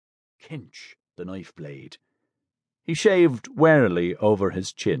Kinch the knife blade. He shaved warily over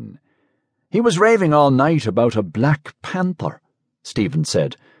his chin. "He was raving all night about a Black Panther," Stephen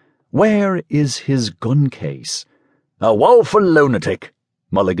said. "Where is his gun case?" "A woeful lunatic,"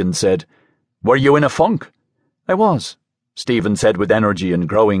 Mulligan said. "Were you in a funk?" "I was," Stephen said with energy and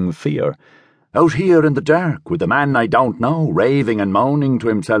growing fear. "Out here in the dark with a man I don't know, raving and moaning to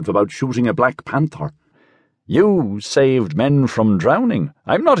himself about shooting a Black Panther. You saved men from drowning.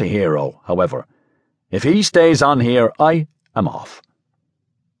 I'm not a hero, however. If he stays on here, I am off."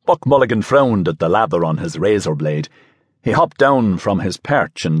 Buck Mulligan frowned at the lather on his razor blade. He hopped down from his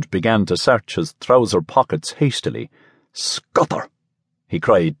perch and began to search his trouser pockets hastily. "Scutter!" he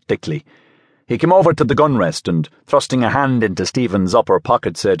cried thickly. He came over to the gun rest and, thrusting a hand into Stephen's upper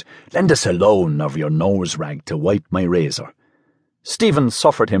pocket, said, "Lend us a loan of your nose rag to wipe my razor." Stephen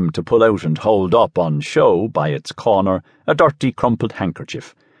suffered him to pull out and hold up on show, by its corner, a dirty, crumpled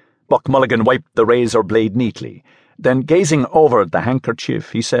handkerchief. Buck Mulligan wiped the razor blade neatly. Then, gazing over the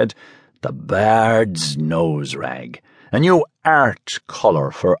handkerchief, he said, "The Bard's nose rag. A new art colour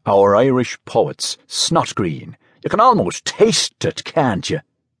for our Irish poets, snot green. You can almost taste it, can't you?"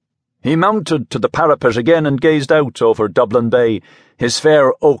 He mounted to the parapet again and gazed out over Dublin Bay, his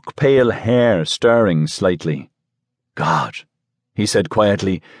fair oak-pale hair stirring slightly. "God," he said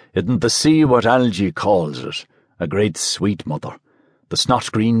quietly, "isn't the sea what Algie calls it? A great sweet mother. The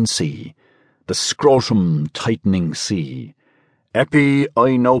snot-green sea. The scrotum-tightening sea. Epi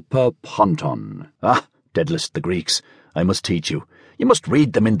oinopa ponton. Ah, deadless the Greeks. I must teach you. You must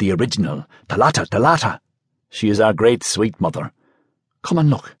read them in the original. Talata, talata. She is our great sweet mother. Come and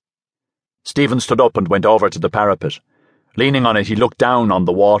look." Stephen stood up and went over to the parapet. Leaning on it, he looked down on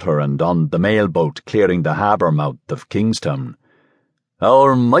the water and on the mailboat clearing the harbour mouth of Kingstown.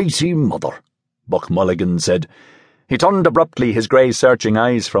 "Our mighty mother," Buck Mulligan said. He turned abruptly his grey searching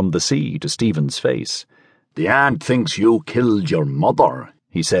eyes from the sea to Stephen's face. "The aunt thinks you killed your mother,"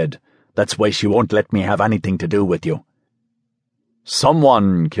 he said. "That's why she won't let me have anything to do with you."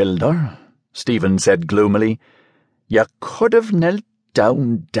 "Someone killed her," Stephen said gloomily. "You could have knelt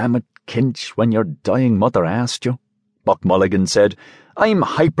down, damn it, Kinch, when your dying mother asked you," Buck Mulligan said. "I'm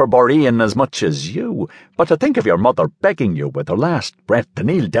Hyperborean as much as you, but to think of your mother begging you with her last breath to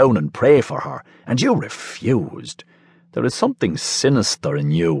kneel down and pray for her, and you refused. There is something sinister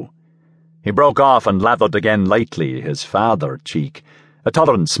in you." He broke off and lathered again lightly his father cheek. A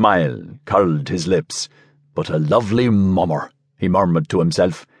tolerant smile curled his lips. "But a lovely mummer," he murmured to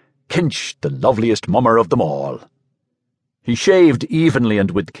himself. "Kinch, the loveliest mummer of them all." He shaved evenly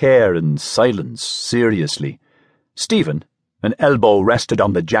and with care in silence, seriously. Stephen, an elbow rested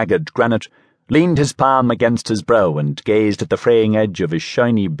on the jagged granite, leaned his palm against his brow and gazed at the fraying edge of his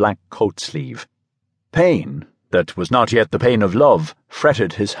shiny black coat sleeve. Pain, that was not yet the pain of love,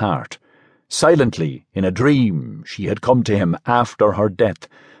 fretted his heart. Silently, in a dream, she had come to him after her death,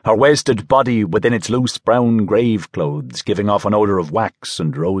 her wasted body within its loose brown grave clothes giving off an odour of wax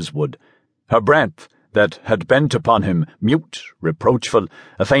and rosewood. Her breath, that had bent upon him, mute, reproachful,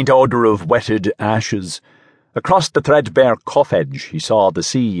 a faint odour of wetted ashes. Across the threadbare cuff edge he saw the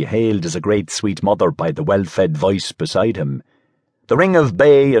sea hailed as a great sweet mother by the well-fed voice beside him. The ring of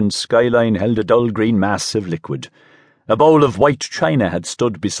bay and skyline held a dull green mass of liquid. A bowl of white china had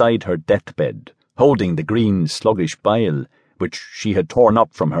stood beside her deathbed, holding the green, sluggish bile, which she had torn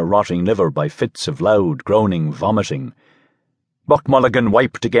up from her rotting liver by fits of loud, groaning vomiting. Buck Mulligan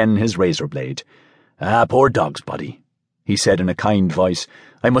wiped again his razor blade. "Ah, poor dog's body," he said in a kind voice.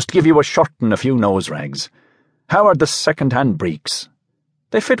 "I must give you a shirt and a few nose rags. How are the second-hand breeks?"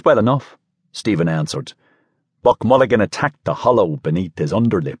 "They fit well enough," Stephen answered. Buck Mulligan attacked the hollow beneath his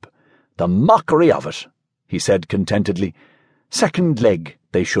underlip. "The mockery of it," he said contentedly. "Second leg,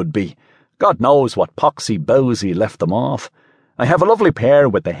 they should be. God knows what poxy-bowsy left them off. I have a lovely pair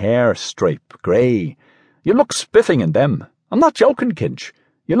with the hair stripe, grey. You look spiffing in them. I'm not joking, Kinch.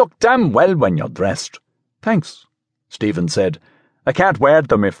 You look damn well when you're dressed." "Thanks," Stephen said. "I can't wear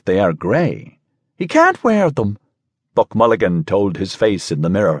them if they are grey." "He can't wear them," Buck Mulligan told his face in the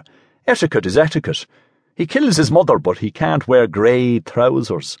mirror. "Etiquette is etiquette. He kills his mother, but he can't wear grey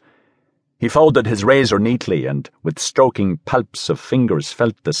trousers." He folded his razor neatly and, with stroking palps of fingers,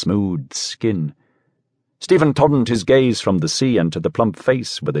 felt the smooth skin. Stephen turned his gaze from the sea and to the plump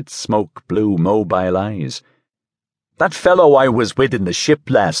face with its smoke-blue mobile eyes. "That fellow I was with in the ship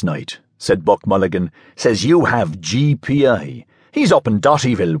last night," said Buck Mulligan, "says you have GPI. He's up in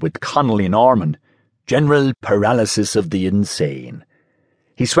Dottyville with Connolly Norman. General paralysis of the insane."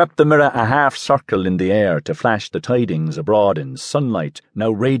 He swept the mirror a half-circle in the air to flash the tidings abroad in sunlight now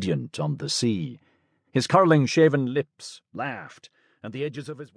radiant on the sea. His curling shaven lips laughed, and the edges of his